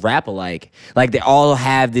almost rap alike. Like they all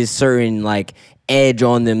have this certain like edge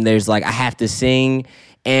on them. There's like I have to sing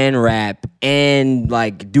and rap and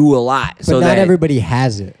like do a lot. But not everybody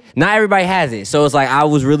has it. Not everybody has it. So it's like I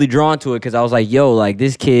was really drawn to it because I was like, yo, like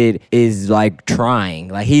this kid is like trying.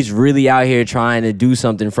 Like he's really out here trying to do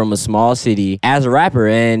something from a small city as a rapper.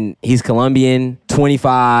 And he's Colombian,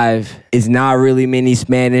 25. It's not really many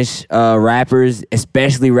Spanish rappers,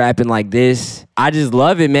 especially rapping like this. I just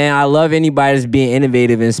love it, man. I love anybody that's being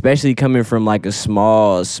innovative, and especially coming from like a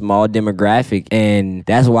small demographic. And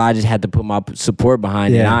that's why I just had to put my support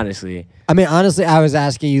behind it, honestly. I mean, honestly, I was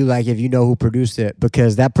asking you like if you know who produced it,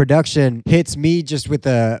 because that production hits me just with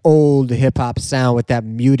the old hip hop sound with that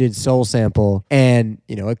muted soul sample. And,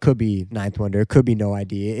 you know, it could be Ninth Wonder, it could be No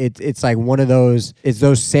ID. It's like one of those, it's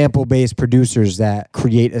those sample based producers that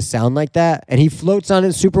create a sound like that. And he floats on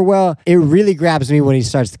it super well. It really grabs me when he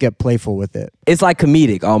starts to get playful with it. It's like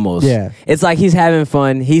comedic almost. Yeah. It's like he's having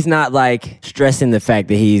fun. He's not like stressing the fact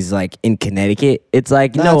that he's like in Connecticut. It's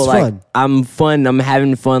like, No, no, it's like fun. I'm fun. I'm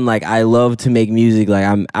having fun. Like I love to make music. Like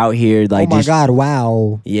I'm out here like Oh my just, God,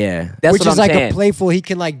 wow. Yeah. That's Which what is I'm like saying. a playful, he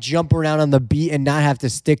can like jump around on the beat and not have to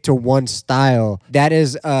stick to one style. That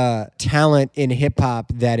is a talent in hip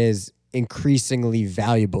hop that is increasingly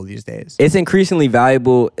valuable these days. It's increasingly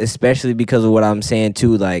valuable, especially because of what I'm saying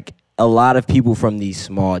too. Like a lot of people from these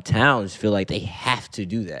small towns feel like they have to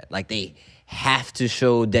do that. Like they have to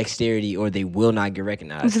show dexterity or they will not get It's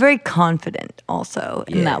recognized. very confident also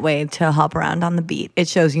in Yeah. that way to hop around on the beat. It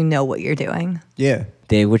shows you know what you're doing. Yeah.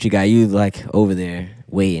 Dave, what you got? You like over there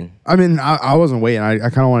waiting. I mean, I wasn't waiting. I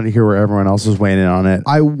kind of wanted to hear where everyone else was weighing in on it.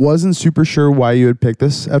 I wasn't super sure why you had picked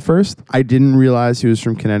this at first. I didn't realize he was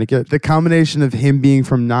from Connecticut. The combination of him being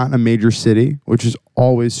from not a major city, which is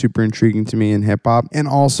always super intriguing to me in hip hop, and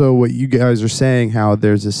also what you guys are saying, how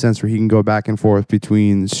there's a sense where he can go back and forth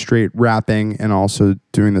between straight rapping and also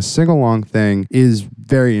doing the sing-along thing is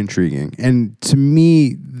very intriguing. And to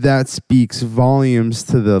me, that speaks volumes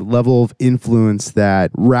to the level of influence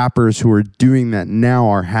that rappers who are doing that now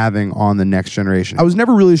are having on the next generation. I was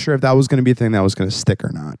never really sure if that was going to be a thing that was going to stick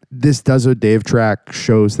or not. This Dozo Dave track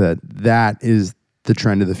shows that that is the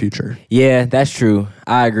trend of the future. Yeah, that's true.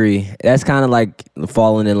 I agree. That's kind of like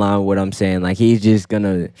falling in line with what I'm saying. Like he's just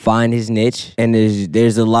gonna find his niche, and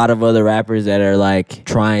there's a lot of other rappers that are like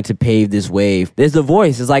trying to pave this wave. There's The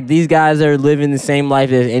Voice. It's like these guys are living the same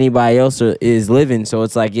life as anybody else is living. So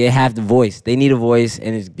it's like you have the voice. They need a voice,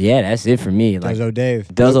 and that's it for me. Like Dozo Dave.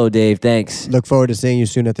 Dozo Dave, thanks. Look forward to seeing you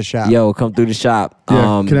soon at the shop. Yo, come through the shop.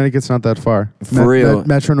 Yeah, Connecticut's not that far. For real.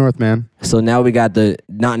 Metro North, man. So now we got the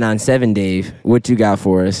Not 97 Dave. What you got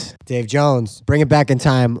for us? Dave Jones, bring it back in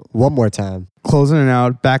time one more time. Closing it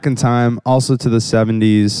out, back in time, also to the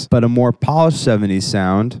 70s, but a more polished 70s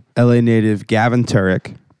sound. LA native Gavin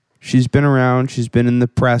Turek. She's been around. She's been in the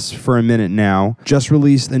press for a minute now. Just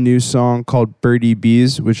released a new song called Birdie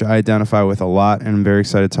Bees, which I identify with a lot, and I'm very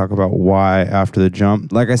excited to talk about why after the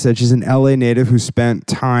jump. Like I said, she's an LA native who spent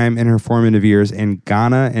time in her formative years in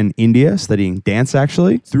Ghana and India studying dance,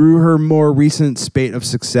 actually. Through her more recent spate of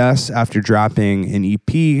success after dropping an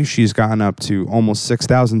EP, she's gotten up to almost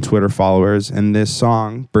 6,000 Twitter followers, and this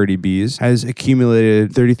song, Birdie Bees, has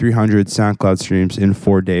accumulated 3,300 SoundCloud streams in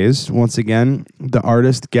 4 days. Once again, the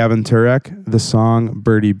artist, Gavin Turek, the song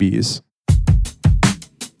Birdie Bees.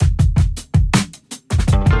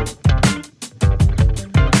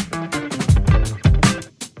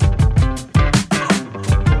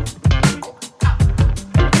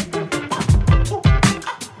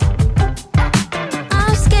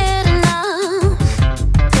 I'm scared enough,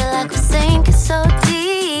 feel like we're sinking so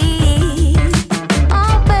deep.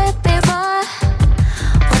 Oh baby boy,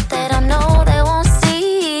 what they don't know they won't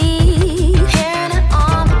see. Hearing it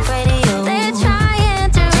on the radio, they're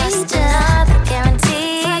trying to reach us.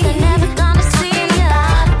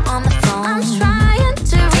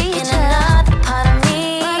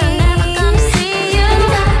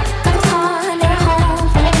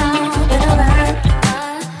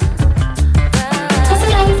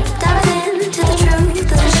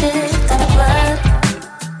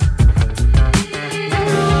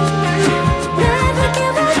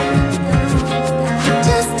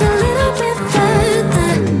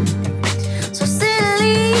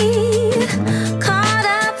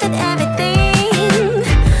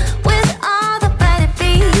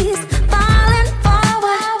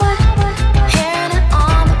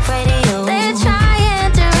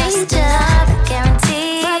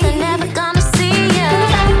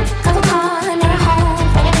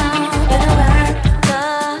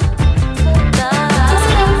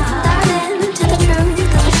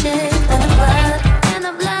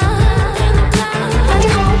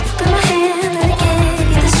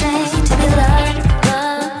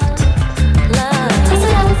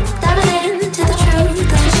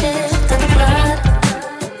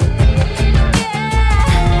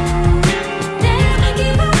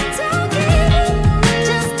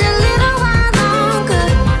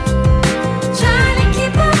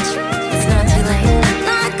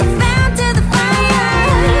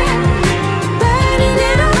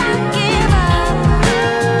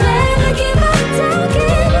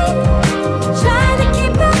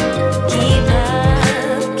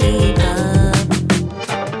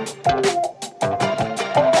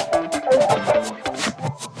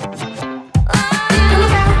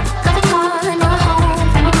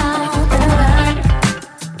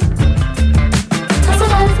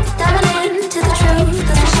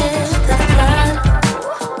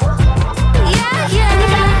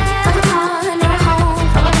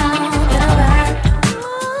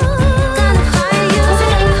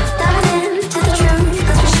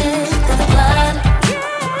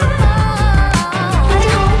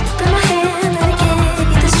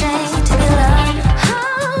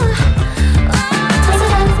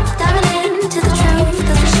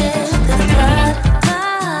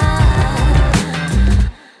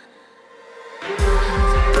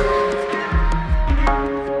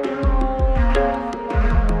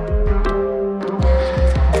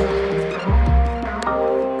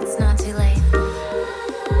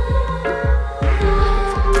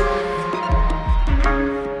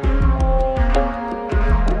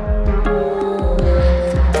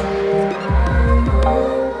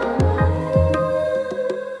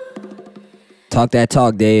 Talk that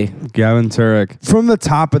talk, Dave. Gavin Turek. From the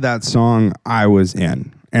top of that song, I was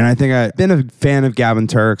in. And I think I've been a fan of Gavin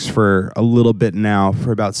Turk's for a little bit now,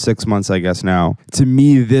 for about 6 months, I guess now. To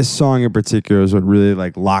me, this song in particular is what really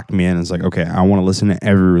like locked me in. It's like, okay, I want to listen to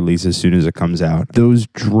every release as soon as it comes out. Those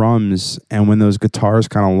drums and when those guitars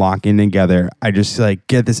kind of lock in together, I just like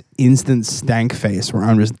get this instant stank face where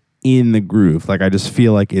I'm just in the groove. Like I just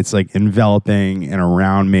feel like it's like enveloping and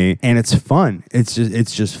around me, and it's fun. It's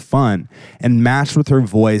just fun, and matched with her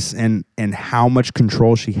voice and how much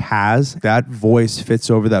control she has. That voice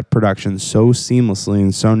fits over that production so seamlessly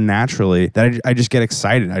and so naturally that I just get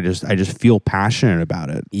excited. I just feel passionate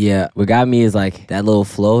about it. Yeah, what got me is like that little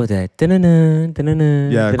flow, that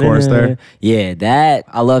Yeah, chorus there. Yeah, that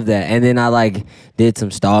I love that. And then I like did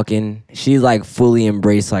some stalking. She's like fully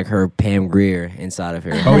embraced like her Pam Grier inside of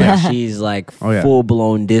her. Oh, yeah. She's like Oh, yeah. full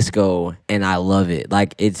blown disco, and I love it.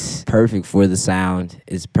 Like it's perfect for the sound.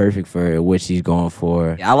 It's perfect for what she's going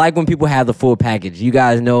for. I like when people have the full package. You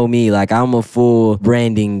guys know me. Like I'm a full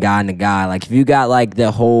branding kind of guy. Like if you got like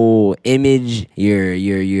the whole image,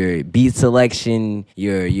 your beat selection,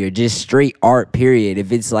 your just straight art period.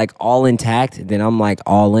 If it's like all intact, then I'm like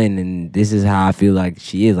all in. And this is how I feel like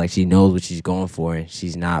she is. Like she knows what she's going for, and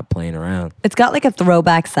she's not playing around. It's got like a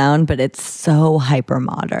throwback sound, but it's so hyper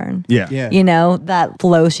modern. Yeah. You know, that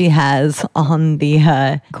flow she has on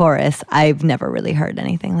the chorus, I've never really heard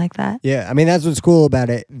anything like that. Yeah, I mean, that's what's cool about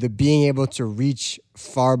it. The being able to reach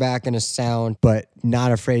far back in a sound, but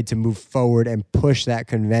not afraid to move forward and push that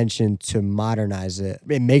convention to modernize it.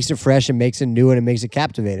 It makes it fresh, it makes it new, and it makes it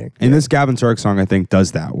captivating. And this Gavin Turek song, I think,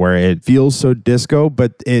 does that, where it feels so disco,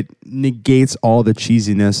 but it negates all the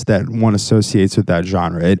cheesiness that one associates with that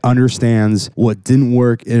genre. It understands what didn't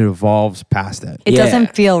work, it evolves past it. It Yeah.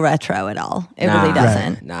 doesn't feel retro at all. It really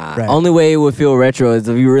doesn't. Nah. Right. Only way it would feel retro is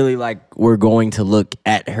if you really like were going to look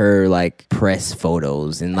at her like press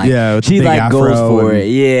photos and like Yeah, with the she big like goes afro for and- it.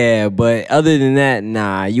 Yeah, but other than that,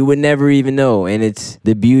 nah, you would never even know. And it's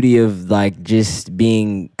the beauty of like just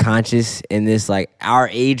being conscious in this like our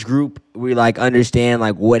age group. We like understand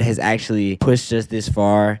like what has actually pushed us this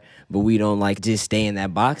far, but we don't like just stay in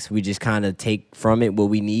that box. We just kind of take from it what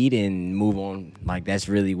we need and move on. Like that's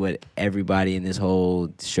really what everybody in this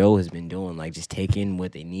whole show has been doing. Like just taking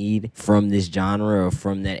what they need from this genre or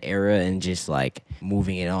from that era and just like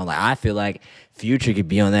moving it on. Like I feel like Future could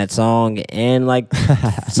be on that song and like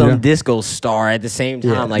some disco star at the same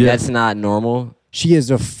time. Yeah. Like Yeah. that's not normal. She is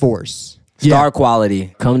a force. Star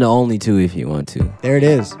quality. Come to Only 2 if you want to. There it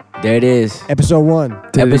is. There it is. Episode 1.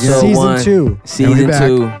 Episode Season 1. 2. Season back.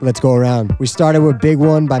 2. Let's go around. We started with Big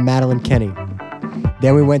One by Madeline Kenny.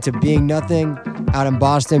 Then we went to Being Nothing out in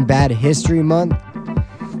Boston, Bad History Month.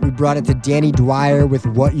 We brought it to Danny Dwyer with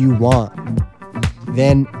What You Want.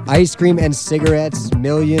 Then Ice Cream and Cigarettes,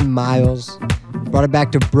 Million Miles. Brought it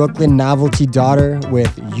back to Brooklyn Novelty Daughter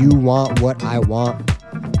with You Want What I Want.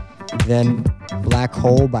 Then Black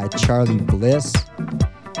Hole by Charlie Bliss.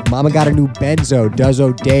 Mama Got a New Benzo,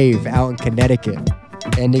 Duzzo Dave out in Connecticut.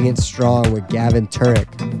 Ending it strong with Gavin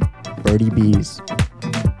Turek, Birdie Bees.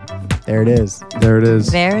 There it is. There it is.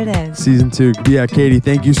 There it is. Season 2. Yeah, Katie,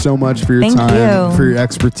 thank you so much for your Thank time, you. for your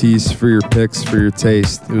expertise, for your picks, for your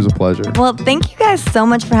taste. It was a pleasure. Well, thank you guys so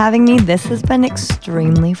much for having me. This has been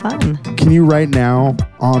extremely fun. Can you right now,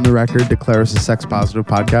 on the record, declare us a sex positive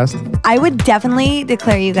podcast? I would definitely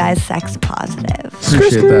declare you guys sex positive.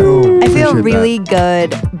 Appreciate that. I feel Appreciate really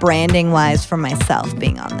good branding wise for myself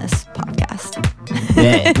being on this podcast.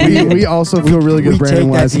 Yeah. that. We also feel really We good branding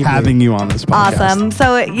take that wise deeply. having you on this podcast. Awesome.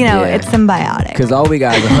 So, you know, Yeah. it's symbiotic. Because all we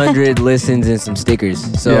got is 100 listens and some stickers.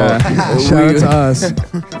 So Yeah. Shout out to us.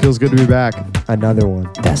 Feels good to be back. Another one.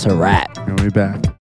 that's a wrap. We'll be back.